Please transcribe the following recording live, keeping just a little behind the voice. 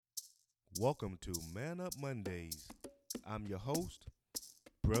Welcome to Man Up Mondays. I'm your host,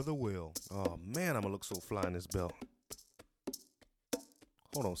 Brother Will. Oh man, I'm gonna look so fly in this belt.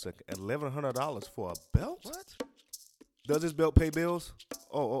 Hold on a second. $1,100 for a belt? What? Does this belt pay bills?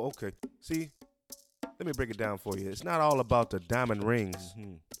 Okay. See, let me break it down for you. It's not all about the diamond rings.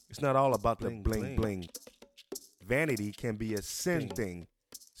 It's not all about Bling, the bling bling. bling. Vanity can be a sin thing.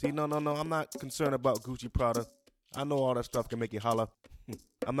 See, no. I'm not concerned about Gucci Prada. I know all that stuff can make you holler.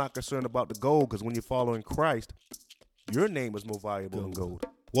 I'm not concerned about the gold because when you're following Christ, your name is more valuable than gold.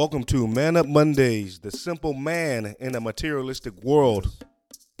 Welcome to Man Up Mondays, the simple man in a materialistic world.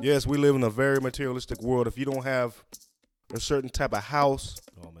 Yes, we live in a very materialistic world. If you don't have a certain type of house,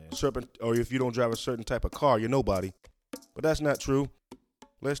 or if you don't drive a certain type of car, you're nobody. But that's not true.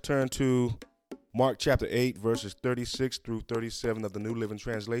 Let's turn to Mark chapter 8, verses 36 through 37 of the New Living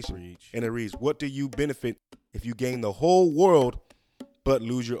Translation. And it reads, "What do you benefit if you gain the whole world but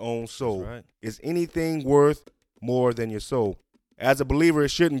lose your own soul? Right. Is anything worth more than your soul?" As a believer, it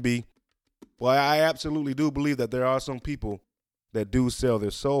shouldn't be. Well, I absolutely do believe that there are some people that do sell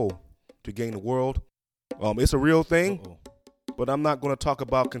their soul to gain the world. It's a real thing, but I'm not going to talk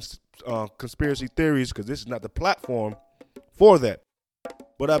about conspiracy theories because this is not the platform for that.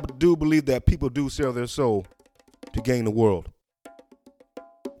 But I do believe that people do sell their soul to gain the world.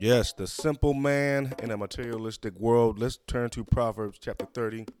 Yes, the simple man in a materialistic world. Let's turn to Proverbs chapter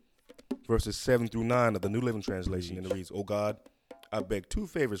 30, verses 7 through 9 of the New Living Translation. And it reads, "O God, I beg two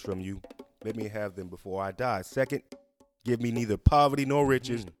favors from you. Let me have them before I die. Second, give me neither poverty nor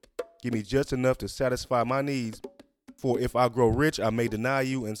riches. Give me just enough to satisfy my needs. For if I grow rich, I may deny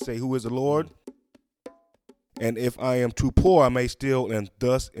you and say, 'Who is the Lord?' And if I am too poor, I may steal and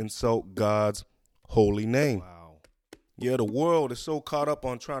thus insult God's holy name." Wow. Yeah, the world is so caught up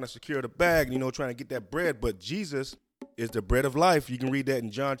on trying to secure the bag, trying to get that bread. But Jesus is the bread of life. You can read that in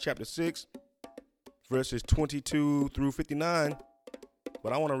John chapter 6, verses 22 through 59.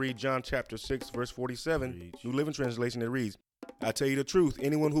 But I want to read John chapter 6, verse 47, Preach. New Living Translation. It reads, "I tell you the truth,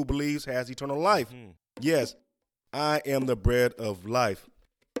 anyone who believes has eternal life. Yes, I am the bread of life."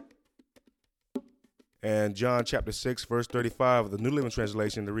 And John chapter 6, verse 35 of the New Living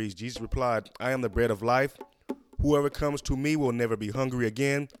Translation, it reads, Jesus replied, "I am the bread of life. Whoever comes to me will never be hungry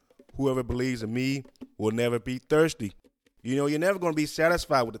again. Whoever believes in me will never be thirsty." You're never going to be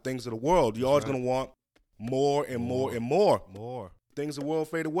satisfied with the things of the world. You're always going to want more and more and more. More. Things of the world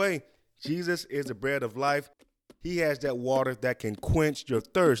fade away. Jesus is the bread of life. He has that water that can quench your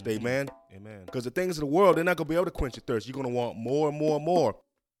thirst, amen? Amen. Because the things of the world, they're not going to be able to quench your thirst. You're going to want more and more and more.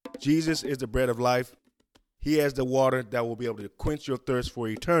 Jesus is the bread of life. He has the water that will be able to quench your thirst for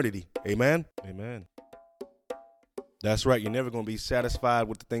eternity. Amen? Amen. That's right. You're never going to be satisfied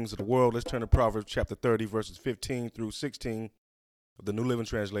with the things of the world. Let's turn to Proverbs chapter 30, verses 15 through 16 of the New Living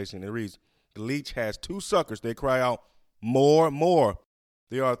Translation. It reads, "The leech has two suckers. They cry out, 'More, more.'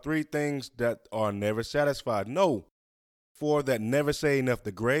 There are three things that are never satisfied. No, four that never say enough: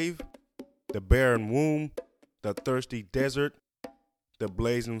 the grave, the barren womb, the thirsty desert, the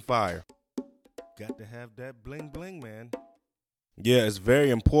blazing fire." Got to have that bling bling, man. Yeah, it's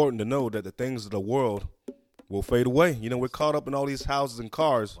very important to know that the things of the world will fade away. We're caught up in all these houses and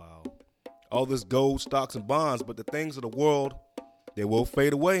cars, Wow. all this gold, stocks, and bonds, but the things of the world, they will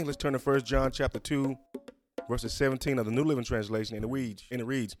fade away. Let's turn to 1 John chapter 2, verses 17 of the New Living Translation, and it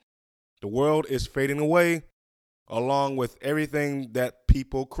reads, "The world is fading away along with everything that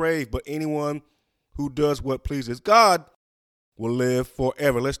people crave, but anyone who does what pleases God will live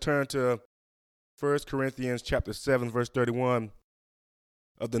forever." Let's turn to 1 Corinthians chapter 7, verse 31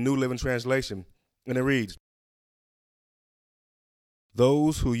 of the New Living Translation, and it reads,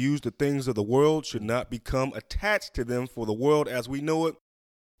 "Those who use the things of the world should not become attached to them, for the world as we know it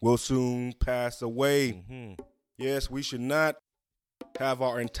will soon pass away." Yes, we should not have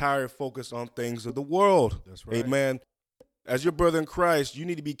our entire focus on things of the world. That's right. Amen. As your brother in Christ, you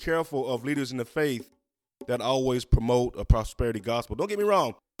need to be careful of leaders in the faith that always promote a prosperity gospel. Don't get me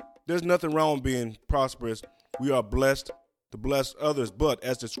wrong. There's nothing wrong with being prosperous. We are blessed to bless others. But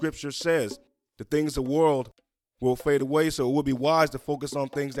as the scripture says, the things of the world will fade away. So it would be wise to focus on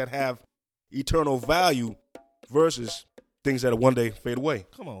things that have eternal value versus things that will one day fade away.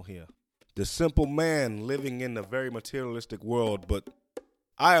 Come on here. The simple man living in a very materialistic world, but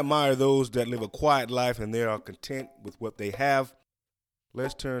I admire those that live a quiet life and they are content with what they have.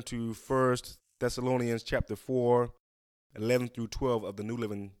 Let's turn to 1 Thessalonians chapter 4, 11 through 12 of the New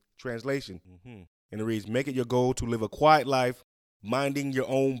Living Translation. And it reads, "Make it your goal to live a quiet life, minding your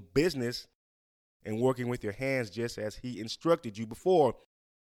own business and working with your hands just as he instructed you before.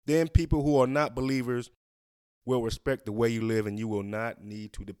 Then people who are not believers will respect the way you live, and you will not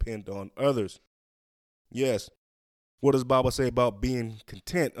need to depend on others. Yes. What does the Bible say about being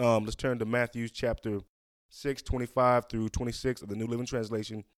content? Let's turn to Matthew chapter 6, 25 through 26 of the New Living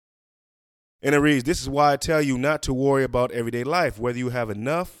Translation. And it reads, "This is why I tell you not to worry about everyday life, whether you have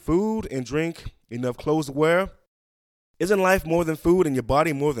enough food and drink, enough clothes to wear. Isn't life more than food and your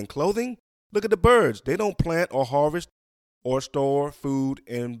body more than clothing? Look at the birds. They don't plant or harvest or store food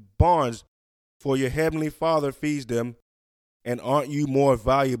in barns, for your heavenly Father feeds them. And aren't you more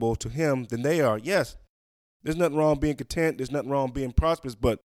valuable to him than they are?" Yes, there's nothing wrong being content. There's nothing wrong being prosperous,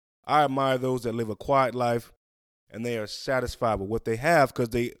 but I admire those that live a quiet life and they are satisfied with what they have because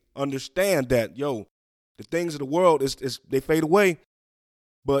they understand that, the things of the world, they fade away.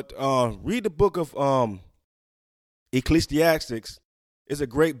 But read the book of Ecclesiastes. It's a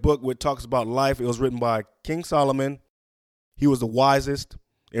great book which talks about life. It was written by King Solomon. He was the wisest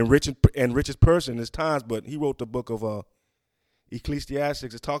and richest person in his times, but he wrote the book of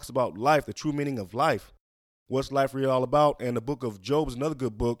Ecclesiastes. It talks about life, the true meaning of life. What's life really all about? And the book of Job is another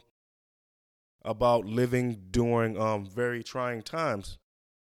good book about living during very trying times.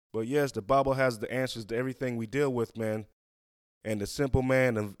 But yes, the Bible has the answers to everything we deal with, man. And the simple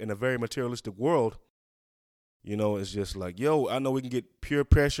man in a very materialistic world, it's just like, I know we can get peer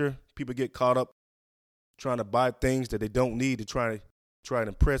pressure. People get caught up trying to buy things that they don't need to try and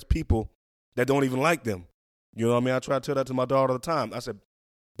impress people that don't even like them. You know what I mean? I try to tell that to my daughter all the time. I said,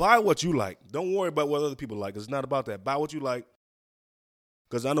 buy what you like. Don't worry about what other people like. It's not about that. Buy what you like.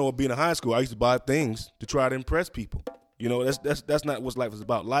 Because I know being in high school, I used to buy things to try to impress people. That's not what life is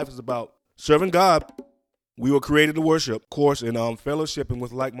about. Life is about serving God. We were created to worship, of course, and fellowshipping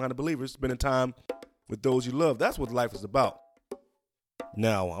with like-minded believers, spending time with those you love. That's what life is about.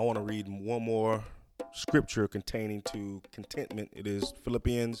 Now, I want to read one more scripture containing to contentment. It is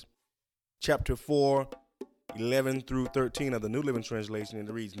Philippians chapter 4, 11 through 13 of the New Living Translation. And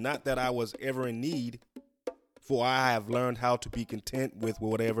it reads, "Not that I was ever in need, for I have learned how to be content with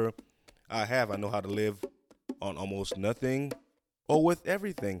whatever I have. I know how to live on almost nothing or with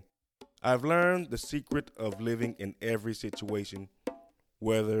everything. I've learned the secret of living in every situation,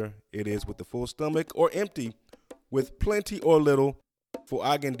 whether it is with a full stomach or empty, with plenty or little, for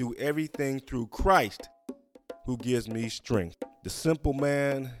I can do everything through Christ who gives me strength." The simple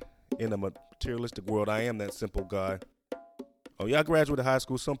man in a materialistic world. I am that simple guy. Oh, yeah, I graduated high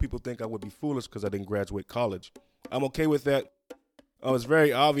school. Some people think I would be foolish because I didn't graduate college. I'm okay with that. It's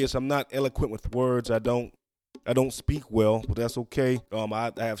very obvious I'm not eloquent with words. I don't speak well, but that's okay.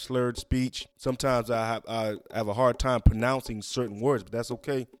 I have slurred speech. Sometimes I have a hard time pronouncing certain words, but that's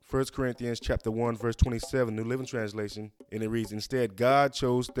okay. 1 Corinthians chapter 1, verse 27, New Living Translation, and it reads, "Instead, God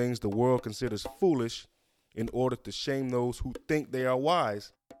chose things the world considers foolish in order to shame those who think they are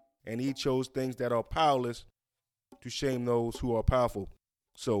wise, and he chose things that are powerless to shame those who are powerful."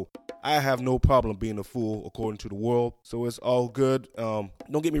 So I have no problem being a fool according to the world. So it's all good.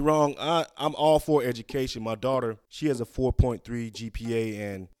 Don't get me wrong. I'm all for education. My daughter, she has a 4.3 GPA,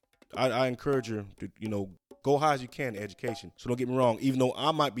 and I encourage her to, go high as you can in education. So don't get me wrong. Even though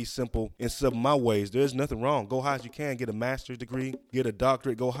I might be simple in some of my ways, there's nothing wrong. Go high as you can. Get a master's degree. Get a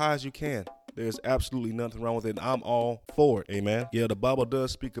doctorate. Go high as you can. There's absolutely nothing wrong with it. I'm all for it. Amen. Yeah, the Bible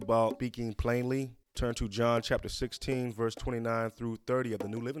does speak about speaking plainly. Turn to John chapter 16, verse 29 through 30 of the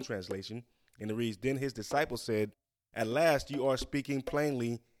New Living Translation. And it reads, "Then his disciples said, 'At last you are speaking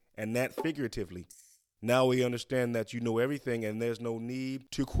plainly and not figuratively. Now we understand that you know everything and there's no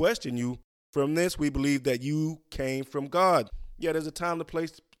need to question you. From this we believe that you came from God.'" Yeah, there's a time and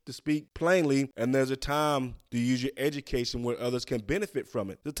place to speak plainly, and there's a time to use your education where others can benefit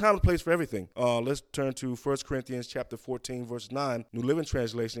from it. There's a time and place for everything. Let's turn to 1 Corinthians chapter 14, verse 9, New Living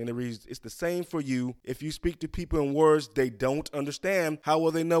Translation, and it reads, "It's the same for you. If you speak to people in words they don't understand, how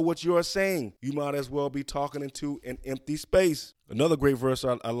will they know what you are saying? You might as well be talking into an empty space." Another great verse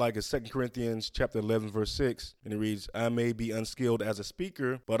I like is 2 Corinthians chapter 11, verse 6. And it reads, "I may be unskilled as a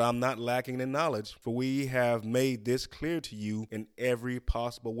speaker, but I'm not lacking in knowledge, for we have made this clear to you in every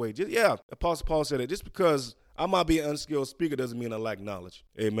possible way." Apostle Paul said it. Just because I might be an unskilled speaker doesn't mean I lack knowledge.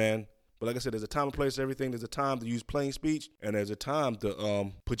 Amen. But like I said, there's a time and place for everything. There's a time to use plain speech, and there's a time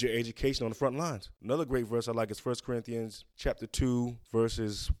to put your education on the front lines. Another great verse I like is 1 Corinthians chapter 2,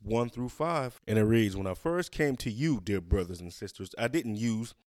 verses 1 through 5. And it reads, "When I first came to you, dear brothers and sisters, I didn't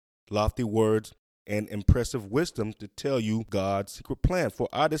use lofty words and impressive wisdom to tell you God's secret plan. For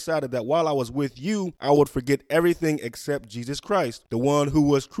I decided that while I was with you, I would forget everything except Jesus Christ, the one who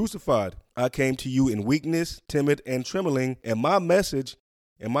was crucified. I came to you in weakness, timid, and trembling, and my message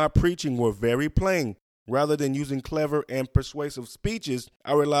and my preaching were very plain. Rather than using clever and persuasive speeches,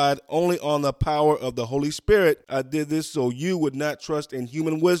 I relied only on the power of the Holy Spirit. I did this so you would not trust in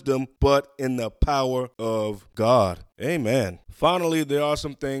human wisdom, but in the power of God. Amen. Finally, there are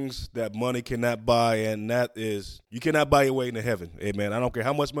some things that money cannot buy, and that is, you cannot buy your way into heaven. Amen. I don't care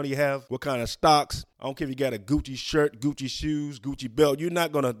how much money you have, what kind of stocks. I don't care if you got a Gucci shirt, Gucci shoes, Gucci belt.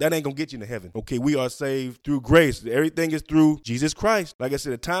 That ain't gonna get you into heaven. Okay, we are saved through grace. Everything is through Jesus Christ. Like I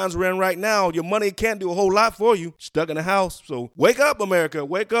said, the times we're in right now, your money can't do a whole lot for you. Stuck in the house. So wake up, America.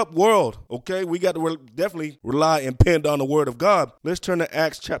 Wake up, world. Okay, we got to definitely rely and depend on the word of God. Let's turn to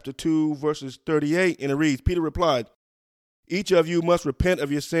Acts chapter 2, verses 38, and it reads, Peter replied, each of you must repent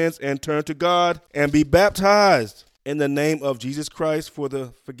of your sins and turn to God and be baptized in the name of Jesus Christ for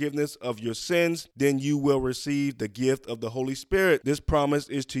the forgiveness of your sins. Then you will receive the gift of the Holy Spirit. This promise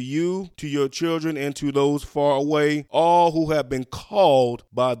is to you, to your children, and to those far away, all who have been called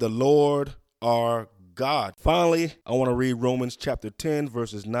by the Lord our God. Finally, I want to read Romans chapter 10,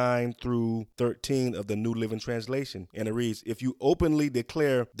 verses 9 through 13 of the New Living Translation. And it reads, if you openly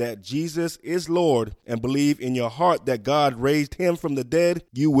declare that Jesus is Lord and believe in your heart that God raised him from the dead,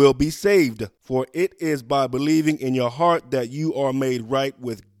 you will be saved. For it is by believing in your heart that you are made right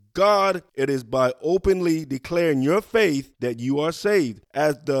with God. It is by openly declaring your faith that you are saved.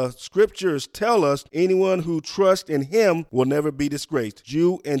 As the scriptures tell us, anyone who trusts in him will never be disgraced.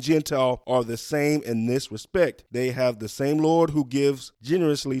 Jew and Gentile are the same in this respect. They have the same Lord who gives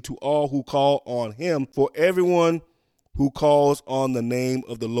generously to all who call on him. For everyone who calls on the name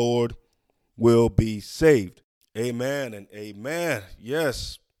of the Lord will be saved. Amen and amen.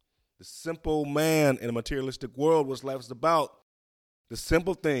 Yes, the simple man in a materialistic world, what life is about. The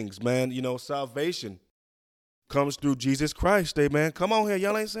simple things, man, salvation comes through Jesus Christ, amen. Come on here,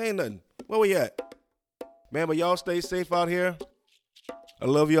 y'all ain't saying nothing. Where we at? Man, but y'all stay safe out here. I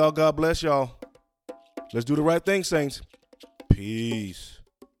love y'all. God bless y'all. Let's do the right thing, saints. Peace.